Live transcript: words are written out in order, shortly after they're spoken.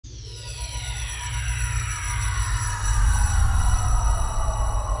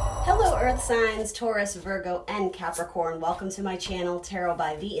Earth signs, Taurus, Virgo, and Capricorn. Welcome to my channel, Tarot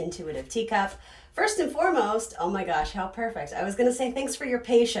by the Intuitive Teacup. First and foremost, oh my gosh, how perfect. I was going to say thanks for your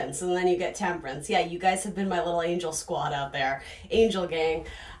patience, and then you get Temperance. Yeah, you guys have been my little angel squad out there. Angel gang.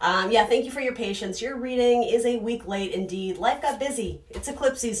 Yeah, thank you for your patience. Your reading is a week late indeed. Life got busy. It's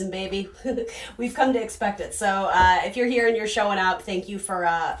eclipse season, baby. We've come to expect it. So if you're here and you're showing up, thank you for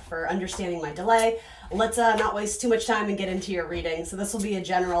understanding my delay. Let's not waste too much time and get into your reading. So this will be a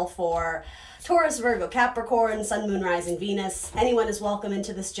general for Taurus, Virgo, Capricorn, Sun, Moon, Rising, Venus. Anyone is welcome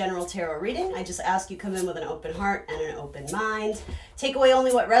into this general tarot reading. I just ask you come in with an open heart and an open mind. Take away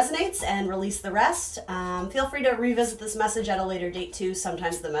only what resonates and release the rest. Feel free to revisit this message at a later date too.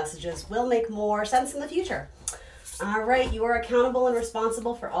 Sometimes the messages will make more sense in the future. All right, you are accountable and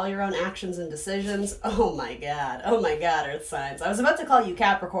responsible for all your own actions and decisions. Oh my God, Earth signs. I was about to call you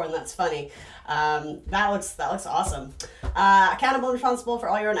Capricorn, that's funny. That looks awesome. Accountable and responsible for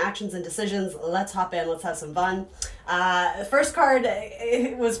all your own actions and decisions. Let's hop in, let's have some fun. The first card,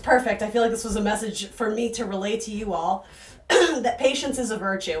 it was perfect. I feel like this was a message for me to relay to you all, that patience is a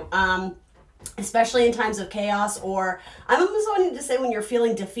virtue. Especially in times of chaos, or I'm almost wanting to say when you're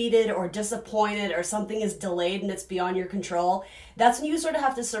feeling defeated or disappointed or something is delayed and it's beyond your control. That's when you sort of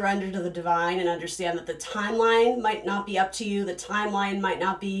have to surrender to the divine and understand that the timeline might not be up to you. The timeline might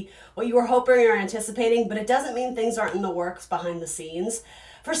not be what you were hoping or anticipating, but it doesn't mean things aren't in the works behind the scenes.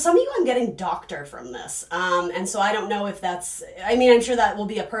 For some of you, I'm getting doctor from this. And so I don't know if that's, I mean, I'm sure that will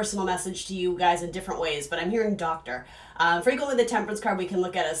be a personal message to you guys in different ways, but I'm hearing doctor. Frequently the Temperance card we can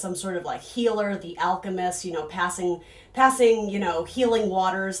look at as some sort of like healer, the alchemist, you know, passing, you know, healing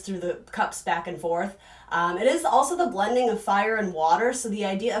waters through the cups back and forth. It is also the blending of fire and water. So the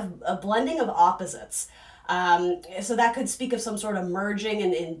idea of a blending of opposites. So that could speak of some sort of merging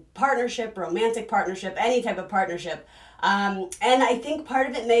in partnership, romantic partnership, any type of partnership. And I think part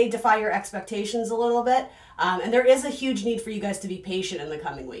of it may defy your expectations a little bit. And there is a huge need for you guys to be patient in the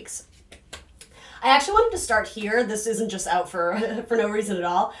coming weeks. I actually wanted to start here. This isn't just out for no reason at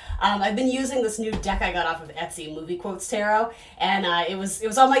all. I've been using this new deck I got off of Etsy, Movie Quotes Tarot, and it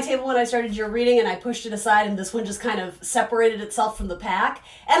was on my table when I started your reading, and I pushed it aside, and this one just kind of separated itself from the pack,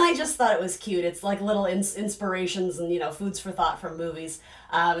 and I just thought it was cute. It's like little inspirations and, you know, foods for thought from movies.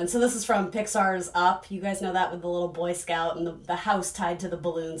 And so this is from Pixar's Up. You guys know that with the little Boy Scout and the house tied to the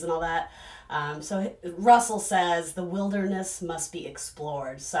balloons and all that. So Russell says the wilderness must be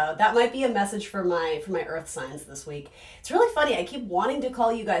explored. So that might be a message for my Earth signs this week. It's really funny. I keep wanting to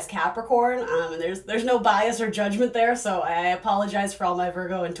call you guys Capricorn, and there's no bias or judgment there. So I apologize for all my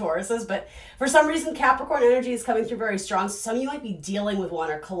Virgo and Tauruses, but for some reason Capricorn energy is coming through very strong. So some of you might be dealing with one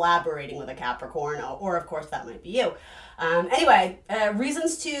or collaborating with a Capricorn, or of course that might be you. Anyway,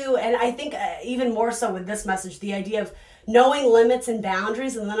 reasons to, and I think even more so with this message, the idea of knowing limits and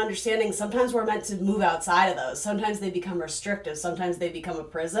boundaries, and then understanding sometimes we're meant to move outside of those. Sometimes they become restrictive. Sometimes they become a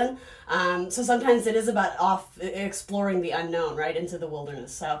prison. So sometimes it is about exploring the unknown, right, into the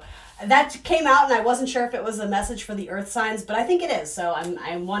wilderness. So that came out, and I wasn't sure if it was a message for the Earth signs, but I think it is. So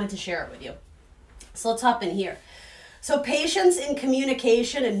I wanted to share it with you. So let's hop in here. So patience in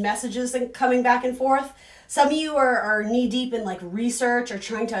communication and messages and coming back and forth. Some of you are knee-deep in like research or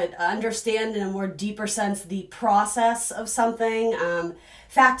trying to understand in a more deeper sense the process of something,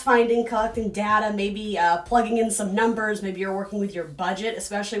 fact-finding, collecting data, maybe plugging in some numbers, maybe you're working with your budget,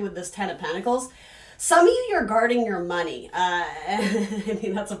 especially with this Ten of Pentacles. Some of you, you're guarding your money. I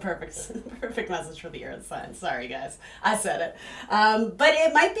mean, that's a perfect message for the Earth sign. Sorry, guys. I said it. But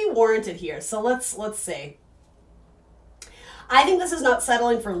it might be warranted here. So let's see. I think this is not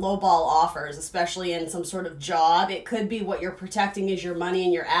settling for lowball offers, especially in some sort of job. It could be what you're protecting is your money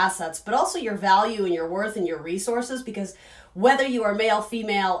and your assets, but also your value and your worth and your resources, because whether you are male,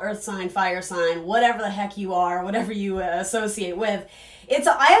 female, earth sign, fire sign, whatever the heck you are, whatever you associate with,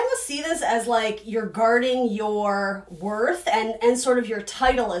 I almost see this as like you're guarding your worth and sort of your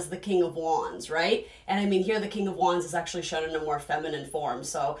title as the King of Wands, right? And I mean, here the King of Wands is actually shown in a more feminine form,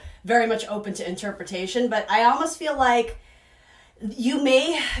 so very much open to interpretation, but I almost feel like you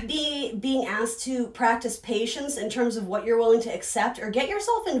may be being asked to practice patience in terms of what you're willing to accept or get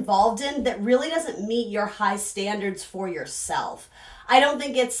yourself involved in that really doesn't meet your high standards for yourself. I don't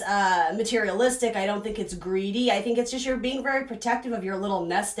think it's materialistic. I don't think it's greedy. I think it's just you're being very protective of your little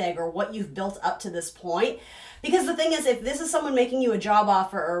nest egg or what you've built up to this point. Because the thing is, if this is someone making you a job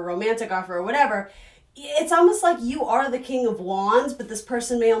offer or a romantic offer or whatever, it's almost like you are the King of Wands, but this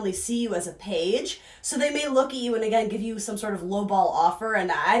person may only see you as a page. So they may look at you and again give you some sort of lowball offer.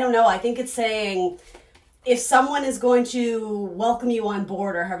 And I don't know, I think it's saying if someone is going to welcome you on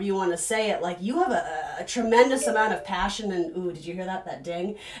board, or however you want to say it, like you have a tremendous amount of passion and, ooh, did you hear that? That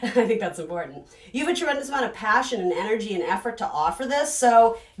ding? I think that's important. You have a tremendous amount of passion and energy and effort to offer this.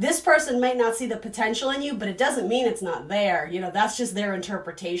 So this person might not see the potential in you, but it doesn't mean it's not there. You know, that's just their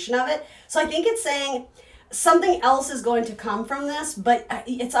interpretation of it. So I think it's saying something else is going to come from this, but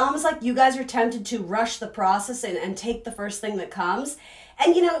it's almost like you guys are tempted to rush the process and take the first thing that comes.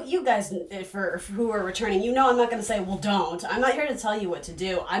 And you know, you guys, for who are returning, you know I'm not going to say, well, don't. I'm not here to tell you what to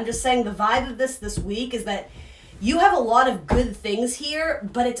do. I'm just saying the vibe of this week is that you have a lot of good things here,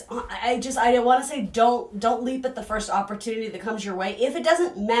 but it's, I want to say don't leap at the first opportunity that comes your way if it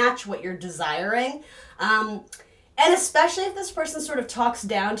doesn't match what you're desiring. And especially if this person sort of talks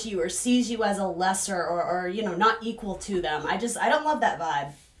down to you or sees you as a lesser or you know, not equal to them. I don't love that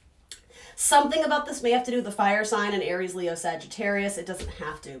vibe. Something about this may have to do with the fire sign and Aries, Leo, Sagittarius. It doesn't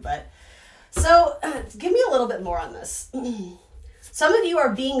have to, but... So, give me a little bit more on this. Some of you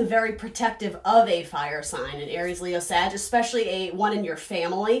are being very protective of a fire sign, an Aries, Leo, Sag, especially one in your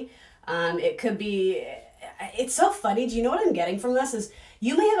family. It could be... It's so funny. Do you know what I'm getting from this? Is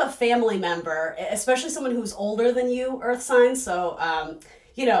you may have a family member, especially someone who's older than you, earth signs. So,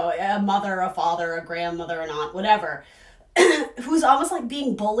 you know, a mother, a father, a grandmother, an aunt, whatever, who's almost like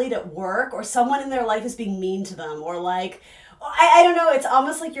being bullied at work, or someone in their life is being mean to them, or like, I don't know, it's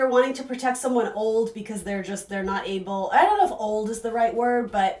almost like you're wanting to protect someone old because they're not able, I don't know if old is the right word,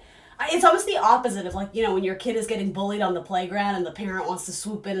 but it's almost the opposite of like, you know, when your kid is getting bullied on the playground and the parent wants to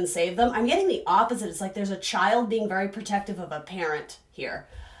swoop in and save them. I'm getting the opposite. It's like there's a child being very protective of a parent here.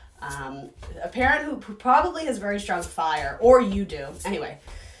 A parent who probably has very strong fire, or you do. Anyway,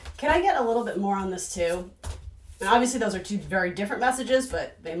 can I get a little bit more on this too? And obviously those are two very different messages,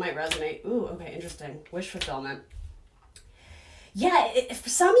 but they might resonate. Ooh, okay, interesting. Wish fulfillment. Yeah, for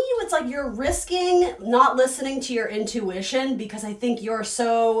some of you, it's like you're risking not listening to your intuition because I think you're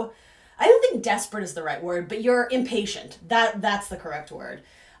so, I don't think desperate is the right word, but you're impatient. That's the correct word.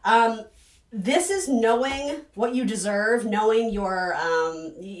 This is knowing what you deserve, knowing your,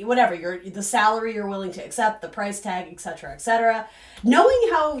 whatever, the salary you're willing to accept, the price tag, etc., etc. Knowing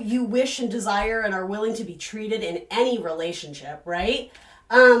how you wish and desire and are willing to be treated in any relationship, right?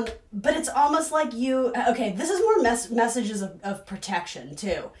 But it's almost like you, okay, this is more messages of protection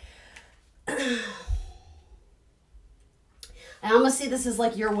too. I almost see this as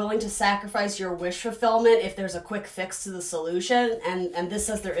like you're willing to sacrifice your wish fulfillment if there's a quick fix to the solution, and this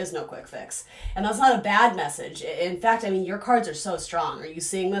says there is no quick fix. And that's not a bad message. In fact, I mean, your cards are so strong. Are you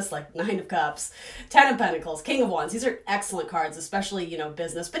seeing this? Like Nine of Cups, Ten of Pentacles, King of Wands. These are excellent cards, especially, you know,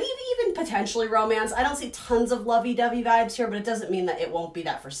 business, but even potentially romance. I don't see tons of lovey-dovey vibes here, but it doesn't mean that it won't be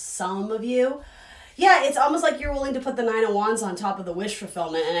that for some of you. Yeah, it's almost like you're willing to put the Nine of Wands on top of the wish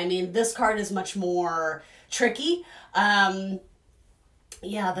fulfillment. And I mean, this card is much more tricky.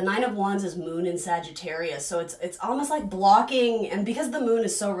 Yeah, the Nine of Wands is Moon in Sagittarius, so it's almost like blocking, and because the Moon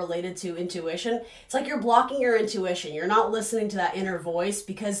is so related to intuition, it's like you're blocking your intuition. You're not listening to that inner voice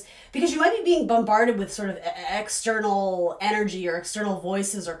because you might be being bombarded with sort of external energy or external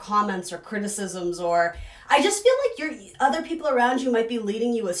voices or comments or criticisms, or I just feel like other people around you might be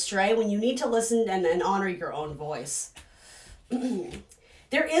leading you astray when you need to listen and honor your own voice.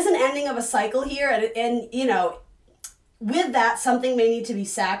 There is an ending of a cycle here, and you know, with that, something may need to be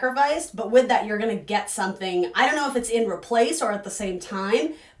sacrificed, but with that, you're going to get something. I don't know if it's in replace or at the same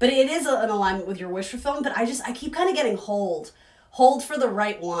time, but it is an alignment with your wish fulfillment. But I keep kind of getting hold for the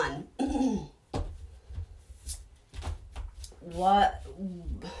right one. What?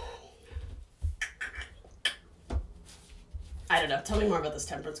 I don't know. Tell me more about this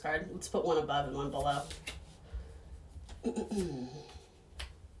Temperance card. Let's put one above and one below.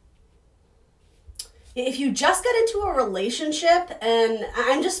 If you just got into a relationship, and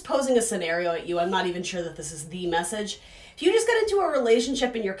I'm just posing a scenario at you, I'm not even sure that this is the message. If you just got into a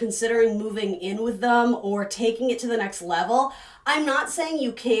relationship and you're considering moving in with them or taking it to the next level, I'm not saying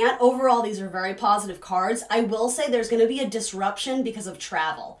you can't. Overall, these are very positive cards. I will say there's going to be a disruption because of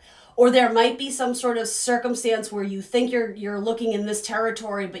travel. Or there might be some sort of circumstance where you think you're looking in this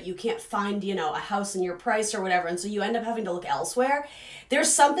territory, but you can't find, you know, a house in your price or whatever, and so you end up having to look elsewhere.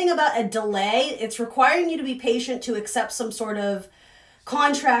 There's something about a delay. It's requiring you to be patient to accept some sort of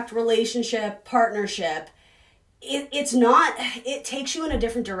contract, relationship, partnership. It takes you in a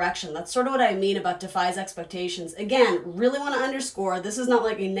different direction. That's sort of what I mean about defies expectations. Again, really want to underscore, this is not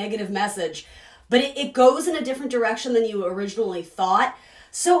like a negative message, but it goes in a different direction than you originally thought.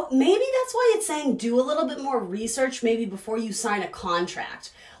 So maybe that's why it's saying do a little bit more research maybe before you sign a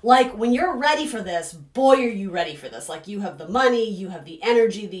contract. Like when you're ready for this, boy, are you ready for this. Like you have the money, you have the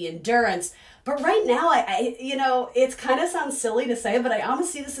energy, the endurance, But right now, you know, it kind of sounds silly to say, but I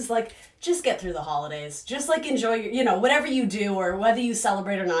almost see this as like, just get through the holidays. Just like enjoy your, you know, whatever you do or whether you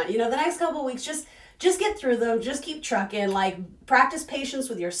celebrate or not, you know, the next couple of weeks, just get through them. Just keep trucking. Like, practice patience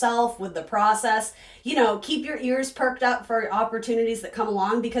with yourself, with the process. You know, keep your ears perked up for opportunities that come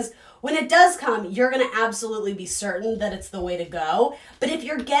along, because when it does come, you're going to absolutely be certain that it's the way to go. But if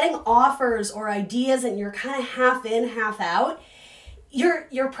you're getting offers or ideas and you're kind of half in, half out,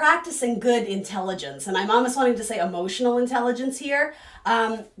 you're practicing good intelligence. And I'm almost wanting to say emotional intelligence here,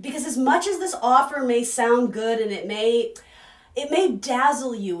 because as much as this offer may sound good and it may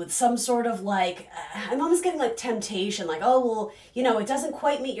dazzle you with some sort of like, I'm almost getting like temptation, like, oh, well, you know, it doesn't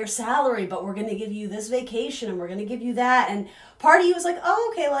quite meet your salary, but we're going to give you this vacation and we're going to give you that. And part of you is like,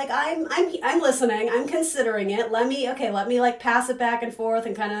 oh, okay, like I'm listening, I'm considering it. Let me like pass it back and forth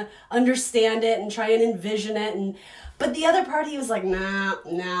and kind of understand it and try and envision it. But the other part of you is like, nah,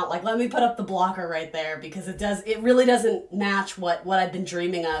 like, let me put up the blocker right there, because it really doesn't match what I've been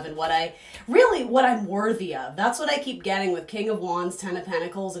dreaming of and what I'm worthy of. That's what I keep getting with King of Wands, Ten of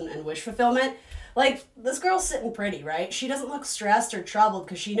Pentacles, and wish fulfillment. Like, this girl's sitting pretty, right? She doesn't look stressed or troubled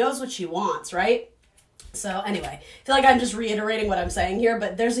because she knows what she wants, right? So anyway, I feel like I'm just reiterating what I'm saying here,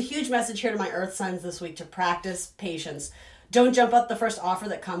 but there's a huge message here to my earth signs this week to practice patience. Don't jump up the first offer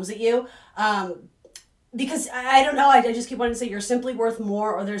that comes at you. Because I don't know, I just keep wanting to say you're simply worth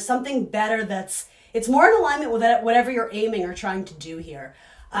more, or there's something better it's more in alignment with whatever you're aiming or trying to do here.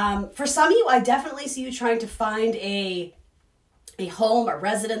 For some of you, I definitely see you trying to find a home, a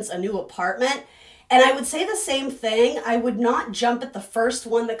residence, a new apartment. And I would say the same thing. I would not jump at the first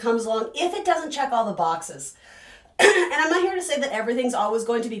one that comes along if it doesn't check all the boxes. And I'm not here to say that everything's always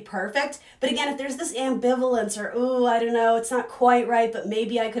going to be perfect. But again, if there's this ambivalence or, ooh, I don't know, it's not quite right, but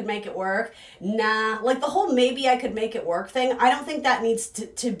maybe I could make it work. Nah, like the whole maybe I could make it work thing, I don't think that needs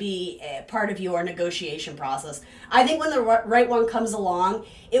to be a part of your negotiation process. I think when the right one comes along,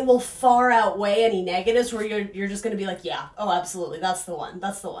 it will far outweigh any negatives where you're just going to be like, yeah, oh, absolutely, that's the one.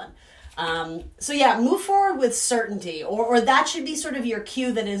 That's the one. So yeah, move forward with certainty, or that should be sort of your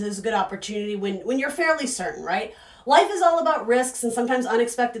cue that is a good opportunity when you're fairly certain, right? Life is all about risks, and sometimes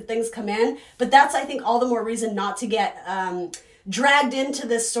unexpected things come in, but that's, I think, all the more reason not to get dragged into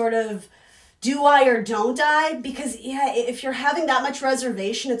this sort of do I or don't I, because yeah, if you're having that much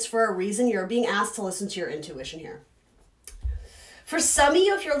reservation, it's for a reason. You're being asked to listen to your intuition here. For some of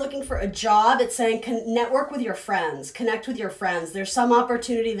you, if you're looking for a job, it's saying network with your friends, connect with your friends. There's some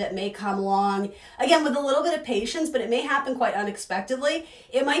opportunity that may come along, again, with a little bit of patience, but it may happen quite unexpectedly.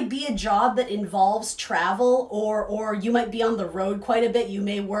 It might be a job that involves travel, or you might be on the road quite a bit. You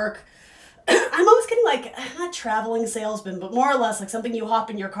may work, I'm almost getting like, not traveling salesman, but more or less like something you hop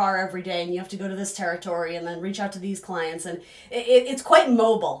in your car every day and you have to go to this territory and then reach out to these clients. And it's quite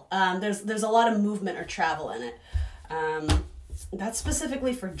mobile. There's a lot of movement or travel in it. That's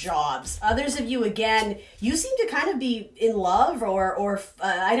specifically for jobs. Others of you, again, you seem to kind of be in love or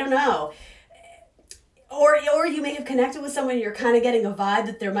I don't know. Or you may have connected with someone, you're kind of getting a vibe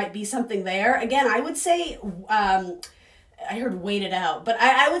that there might be something there. Again, I would say, I heard wait it out, but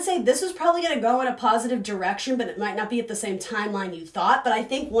I would say this is probably going to go in a positive direction, but it might not be at the same timeline you thought. But I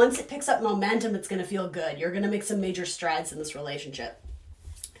think once it picks up momentum, it's going to feel good. You're going to make some major strides in this relationship.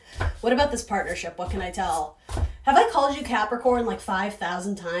 What about this partnership? What can I tell? Have I called you Capricorn like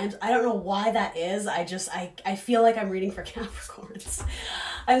 5,000 times? I don't know why that is. I feel like I'm reading for Capricorns.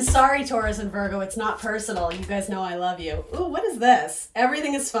 I'm sorry, Taurus and Virgo. It's not personal. You guys know I love you. Ooh, what is this?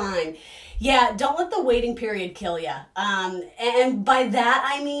 Everything is fine. Yeah, don't let the waiting period kill you. And by that,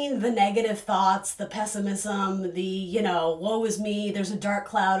 I mean the negative thoughts, the pessimism, the, woe is me, there's a dark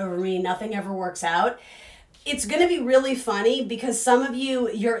cloud over me, nothing ever works out. It's going to be really funny because some of you,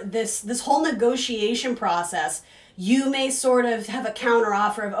 this whole negotiation process, you may sort of have a counter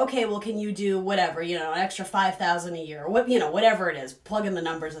offer of, okay, well, can you do whatever, an extra 5,000 a year, or what, whatever it is, plug in the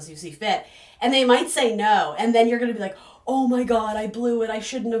numbers as you see fit. And they might say no. And then you're going to be like, oh my God, I blew it. I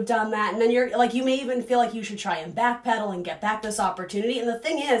shouldn't have done that. And then you're like, you may even feel like you should try and backpedal and get back this opportunity. And the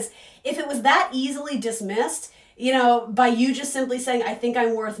thing is, if it was that easily dismissed, by you just simply saying, I think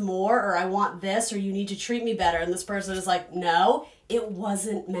I'm worth more, or I want this, or you need to treat me better. And this person is like, no, it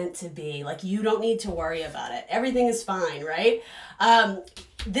wasn't meant to be. Like, you don't need to worry about it. Everything is fine, right?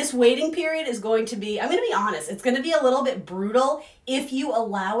 This waiting period is going to be, I'm going to be honest, it's going to be a little bit brutal if you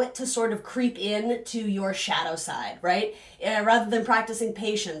allow it to sort of creep in to your shadow side, right? Rather than practicing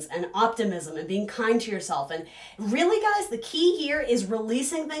patience and optimism and being kind to yourself. And really, guys, the key here is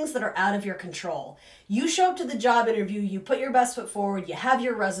releasing things that are out of your control. You show up to the job interview, you put your best foot forward, you have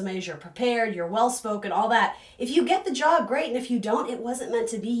your resumes, you're prepared, you're well-spoken, all that. If you get the job, great. And if you don't, it wasn't meant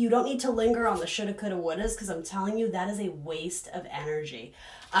to be. You don't need to linger on the shoulda, coulda, wouldas, because I'm telling you, that is a waste of energy.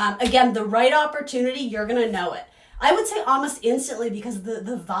 Again, the right opportunity, you're going to know it. I would say almost instantly, because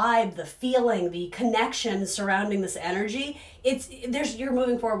the vibe, the feeling, the connection surrounding this energy, you're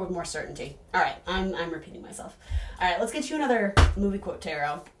moving forward with more certainty. All right, I'm repeating myself. All right, let's get you another movie quote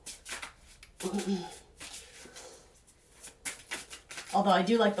tarot. Although I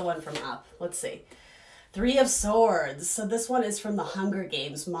do like the one from Up. Let's see. Three of Swords. So this one is from The Hunger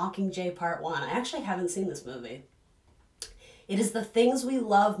Games, Mockingjay Part 1. I actually haven't seen this movie. It is the things we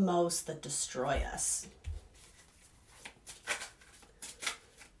love most that destroy us.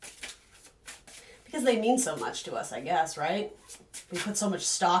 Because they mean so much to us, I guess, right? We put so much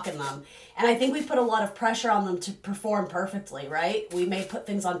stock in them. And I think we put a lot of pressure on them to perform perfectly, right? We may put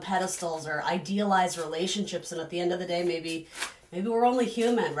things on pedestals or idealize relationships, and at the end of the day, maybe we're only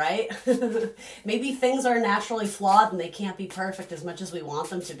human, right? Maybe things are naturally flawed and they can't be perfect as much as we want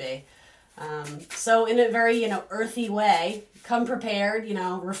them to be. So in a very, earthy way, come prepared,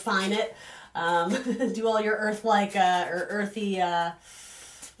 refine it, do all your earth-like, or earthy,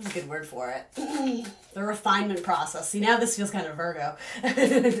 what's a good word for it? The refinement process. See, now this feels kind of Virgo.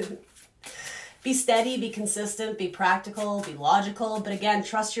 Be steady, be consistent, be practical, be logical, but again,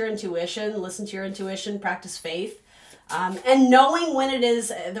 trust your intuition, listen to your intuition, practice faith. And knowing when it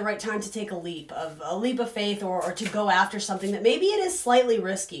is the right time to take a leap of faith, or to go after something that maybe it is slightly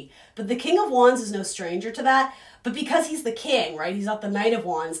risky. But the King of Wands is no stranger to that. But because he's the king, right? He's not the Knight of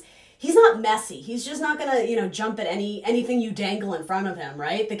Wands. He's not messy. He's just not gonna, jump at anything you dangle in front of him,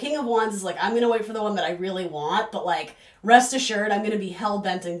 right? The King of Wands is like, I'm gonna wait for the one that I really want, but like, rest assured, I'm gonna be hell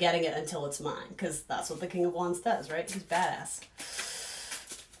bent on getting it until it's mine, because that's what the King of Wands does, right? He's badass.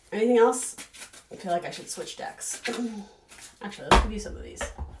 Anything else? I feel like I should switch decks. Actually, let's give you some of these.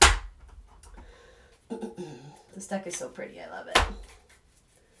 This deck is so pretty. I love it.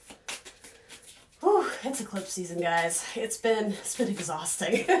 Whew, it's eclipse season, guys. It's been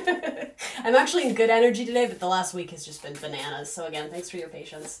exhausting. I'm actually in good energy today, but the last week has just been bananas. So again, thanks for your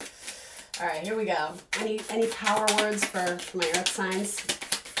patience. All right, here we go. Any power words for my earth signs?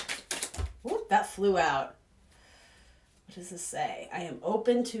 Whoop, that flew out. What does this say? I am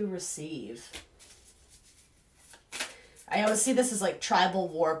open to receive. I always see this as like tribal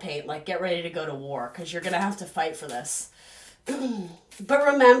war paint, like get ready to go to war, because you're going to have to fight for this. But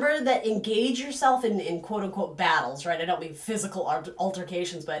remember that engage yourself in quote-unquote battles, right? I don't mean physical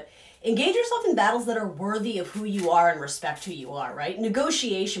altercations, but engage yourself in battles that are worthy of who you are and respect who you are, right?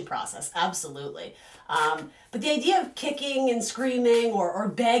 Negotiation process, absolutely. But the idea of kicking and screaming or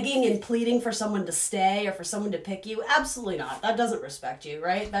begging and pleading for someone to stay or for someone to pick you, absolutely not. That doesn't respect you,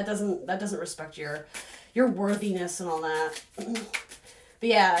 right? That doesn't respect your worthiness and all that. But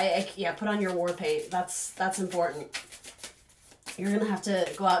yeah, put on your war paint. That's important. You're gonna have to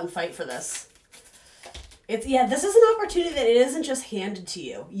go out and fight for this. This is an opportunity that it isn't just handed to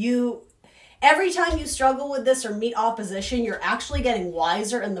you. Every time you struggle with this or meet opposition, you're actually getting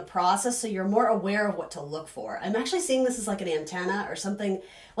wiser in the process, so you're more aware of what to look for. I'm actually seeing this as like an antenna or something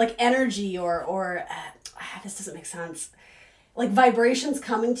like energy or this doesn't make sense. Like vibrations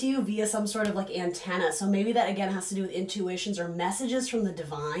coming to you via some sort of like antenna. So maybe that again has to do with intuitions or messages from the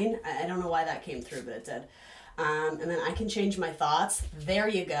divine. I don't know why that came through, but it did. And then I can change my thoughts. There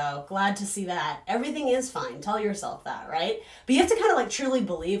you go. Glad to see that. Everything is fine. Tell yourself that, right? But you have to kind of like truly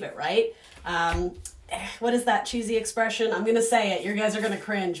believe it, right? What is that cheesy expression? I'm going to say it. You guys are going to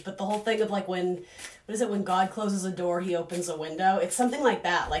cringe. But the whole thing of like when God closes a door, he opens a window? It's something like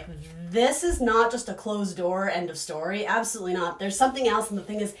that. Like this is not just a closed door, end of story. Absolutely not. There's something else. And the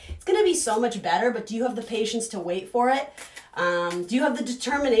thing is, it's going to be so much better. But do you have the patience to wait for it? Do you have the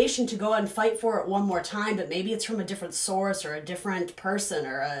determination to go and fight for it one more time, but maybe it's from a different source or a different person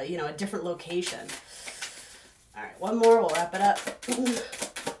or a different location? All right, one more, we'll wrap it up.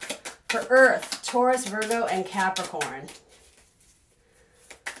 For Earth, Taurus, Virgo, and Capricorn.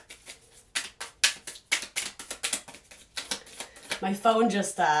 My phone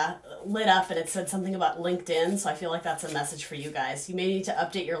just lit up and it said something about LinkedIn, so I feel like that's a message for you guys. You may need to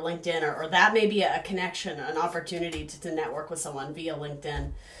update your LinkedIn, or that may be a connection, an opportunity to network with someone via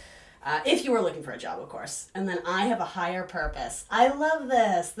LinkedIn. If you were looking for a job, of course. And then I have a higher purpose. I love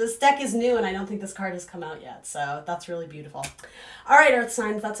this. This deck is new, and I don't think this card has come out yet. So that's really beautiful. All right, Earth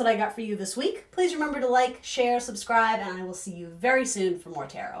signs, that's what I got for you this week. Please remember to like, share, subscribe, and I will see you very soon for more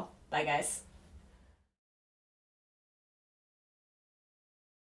tarot. Bye, guys.